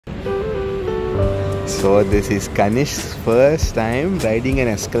So this is Kanish's first time riding an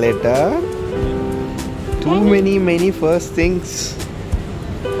escalator. Too many first things.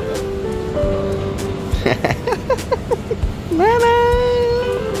 Nana.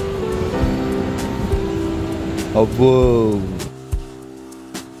 Abbo.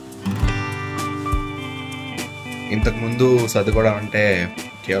 ఇంతకు ముందు చదువుకోవడం అంటే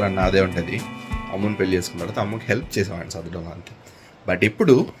కేవలం నాదే ఉంటుంది. అమ్మని పెళ్లి చేసుకున్న తర్వాత అమ్మకి హెల్ప్ చేసేవాడిని చదవడం అంతే. బట్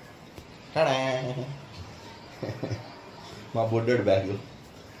ఇప్పుడు మా బుడ్డోడి బ్యాగ్.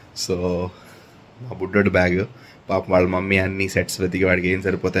 సో మా బుడ్డోడి బ్యాగ్ పాపం వాళ్ళ మమ్మీ అన్ని సెట్స్ వెతికి వాడికి ఏం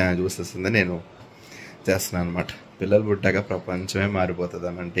సరిపోతాయని చూస్తుంది. నేను చేస్తున్నాను అనమాట. పిల్లలు పుట్టాక ప్రపంచమే మారిపోతుంది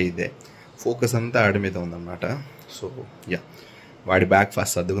అని అంటే ఇదే. ఫోకస్ అంతా ఆడి మీద ఉందన్నమాట. సో యా, వాడి బ్యాగ్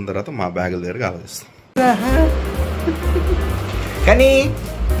ఫస్ట్ సర్దుకున్న తర్వాత మా బ్యాగుల దగ్గరకు ఆలోచిస్తాం. కనీ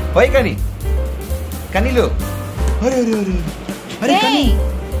పోయి కనీ కనీలు అరే కనీ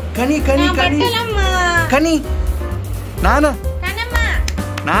కనీ కనీ కనీ కనీ నానా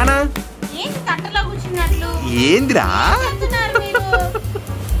నానా ఏందిరా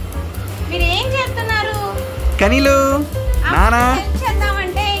కనీలు నానా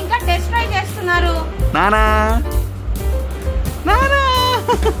నానా నానా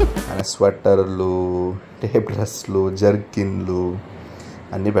స్వెటర్లు, టేప్ డ్రెస్లు, జర్కిన్లు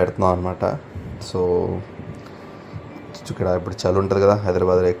అన్నీ పెడుతున్నాం అనమాట. సో ఇక్కడ ఇప్పుడు చలి ఉంటుంది కదా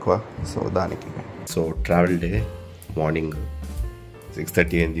హైదరాబాద్లో ఎక్కువ. సో దానికి సో ట్రావెల్ డే మార్నింగ్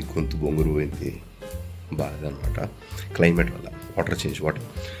 6:30 అయింది. గొంతు బొంగురు పోయింది బాగా అనమాట క్లైమేట్ వల్ల, వాటర్ చేంజ్ వాటర్.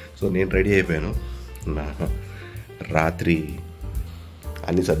 సో నేను రెడీ అయిపోయాను. నా రాత్రి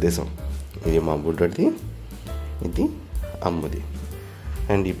అన్ని సర్దేశం. ఇది మా బుడ్డది, ఇది అమ్మది,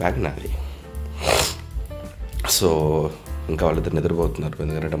 అండ్ ఈ బ్యాగ్ నాది. సో ఇంకా వాళ్ళిద్దరు నిద్రపోతున్నారు.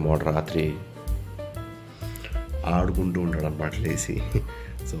 ఎందుకంటే మోటార్ రాత్రి ఆడుకుంటూ ఉంటాడు అన్నమాట లేచి.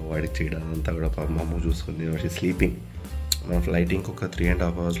 సో వాడికి చేయడాలంతా కూడా మా అమ్మ చూసుకుంది. వాడి స్లీపింగ్. మన ఫ్లైట్ ఇంకొక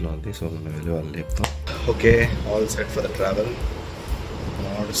 3.5 అవర్స్లో ఉంది. సో మనం వెళ్ళి వాళ్ళు లేపుతాం. Okay, all set for the travel.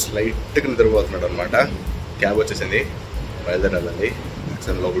 వాడు స్లైట్గా నిద్రపోతున్నాడు అనమాట. క్యాబ్ వచ్చేసింది, బయలుదేరాలండి.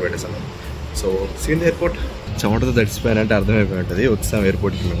 యాక్సిడెంట్ లోపల పెట్టేసాను. So scene airport. చెమటతో తడిసిపోయానంటే అర్థమైపోయి ఉంటుంది. వచ్చాము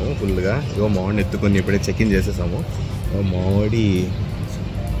ఎయిర్పోర్ట్కి మేము ఫుల్గా. ఇగో మామిడిని ఎత్తుకొని ఇప్పుడే చెక్-ఇన్ చేసేసాము. మామిడి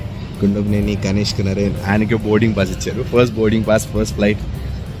గుండెని కనిష్క్ నరేన్ ఆయనకే బోర్డింగ్ పాస్ ఇచ్చారు. First boarding pass, first flight.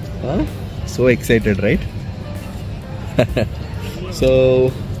 So excited right. So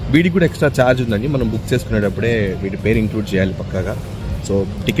వీడికి కూడా ఎక్స్ట్రా ఛార్జ్ ఉందండి. మనం బుక్ చేసుకునేటప్పుడే వీడి పేరు ఇంక్లూడ్ చేయాలి పక్కాగా. సో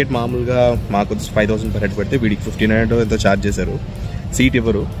టికెట్ మామూలుగా మాకు 5,000 per head పెడితే వీడికి 1,500 ఎంతో ఛార్జ్ చేశారు. సీట్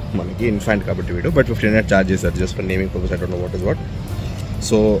ఇవ్వరు మనకి, ఇన్ఫాంట్ కాబట్టి వీడు, బట్ 1,500 ఛార్జ్ చేశారు just for naming purpose. I don't know what is what.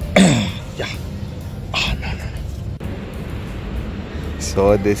 So yeah. So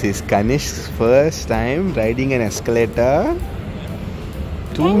this is Kanish's first time riding an escalator.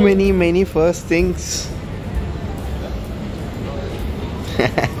 Too many first things.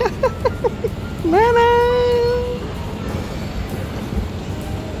 Nana.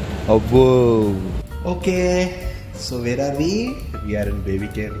 Abbo. Okay. So where are we? We are in baby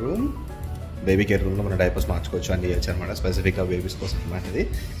care room. Baby care room lo mana diapers మార్చుకోవచ్చు అని చేయొచ్చు అనమాట. Specific గా babies కోసం అనమాట ఇది.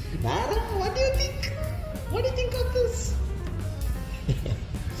 Nana, what do you think? What do you think of this?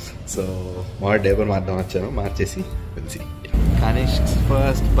 So మా diaper మార్చడం వచ్చాను, మార్చేసి కలిసి. Kanishk's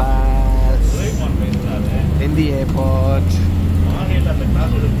first bus in the airport.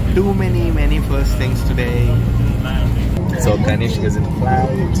 Too many first things today. So Kanishk is in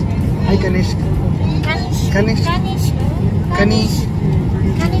flight. Hi Kanishk. Kanishk. Kanishk.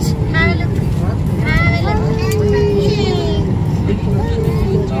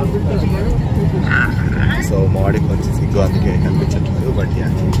 So మాడికి కొంచెం సిగ్గు, అందుకే కనిపించట్లేదు. But yeah,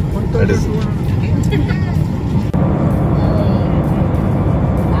 that is.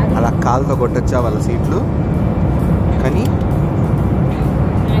 అలా కాలుతో కొట్టొచ్చా వాళ్ళ సీట్లు? కానీ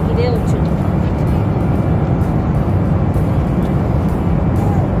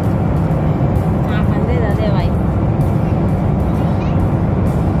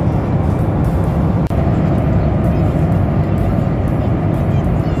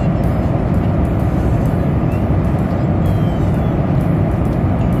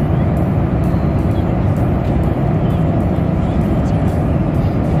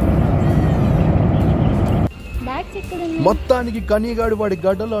మొత్తానికి కనీగాడు వాడి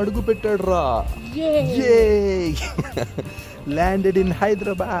గడ్డలో అడుగు పెట్టాడు రా. Landed in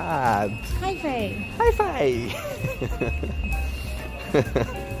Hyderabad. హై.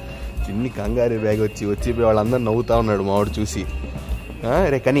 చిన్ని కంగారు బ్యాగ్ వచ్చి వాళ్ళందరూ నవ్వుతా ఉన్నాడు మావాడు చూసి.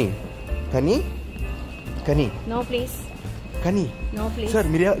 రే కనీ కనీ కనీ కనీ సార్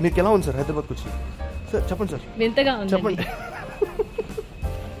మీకు ఎలా ఉంది సార్ హైదరాబాద్కి వచ్చి? సార్ చెప్పండి సార్. చెప్పండి.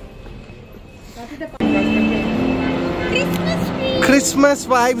 Christmas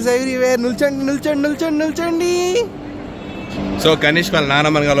vibes everywhere. నిల్చండి నిల్చండి నిల్చండి నిల్చండి. So Kanishk వాళ్ళ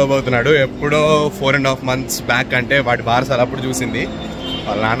నాన్నమ్మని కలవబోతున్నాడు. ఎప్పుడో 4.5 months బ్యాక్ అంటే వాటి బారసాలు అప్పుడు చూసింది.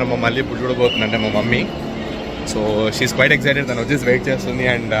 వాళ్ళ నాన్నమ్మ మళ్ళీ ఇప్పుడు చూడబోతుందంటే మా mummy. So she is quiet excited. తను వచ్చేసి వెయిట్ చేస్తుంది.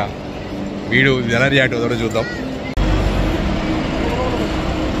 అండ్ వీడు ఎలా రియాక్ట్ అవుతారో చూద్దాం.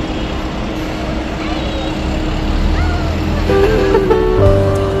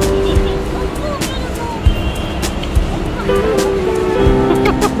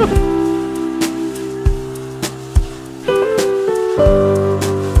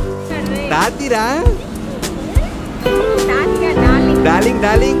 తాతిరా డార్లింగ్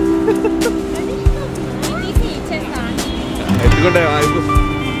డార్లింగ్ ఎందుకంటే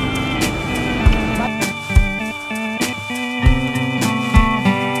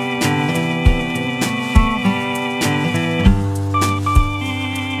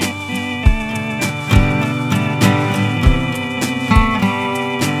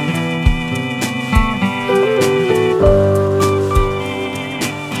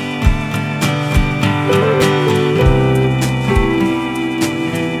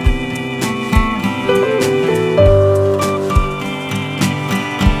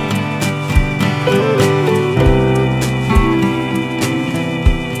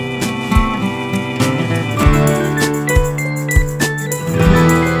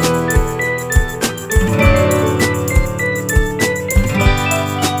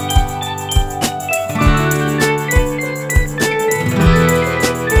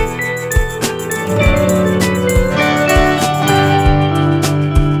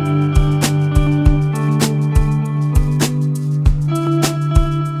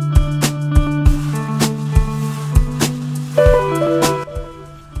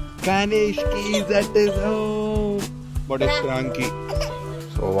Kanishk is at his home. But it's cranky.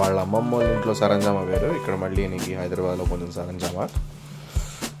 So వాళ్ళ అమ్మమ్మ వాళ్ళ ఇంట్లో సరంజామా వేరు. ఇక్కడ మళ్ళీ నీకు హైదరాబాద్లో కొంచెం సరంజామా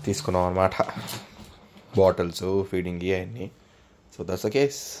తీసుకున్నాం అనమాట. బాటిల్స్ ఫీడింగ్ అవన్నీ. So that's the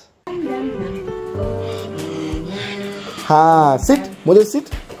case. SIT Mojo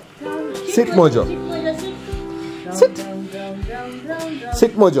SIT SIT Mojo SIT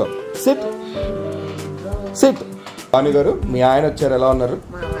SIT Mojo SIT SIT. Bhanu గారు మీ ఆయన వచ్చారు, ఎలా ఉన్నారు?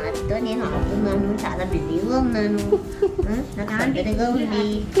 నేను ఆడుతున్నాను, చాలా బిజీగా ఉన్నాను.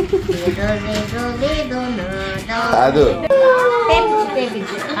 కాదు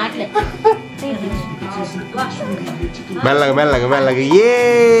మెల్లగా మెల్లగా మెల్లగా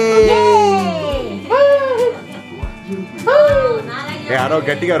అరో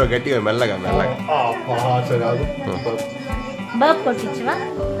గట్టిగా అరో గట్టిగా మెల్లగా మెల్లగా. బాబు కొట్టించవా,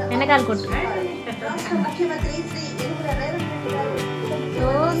 వెనకాల కొట్టు.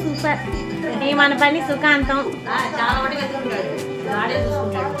 సూపర్. మన పని సుఖాంతం.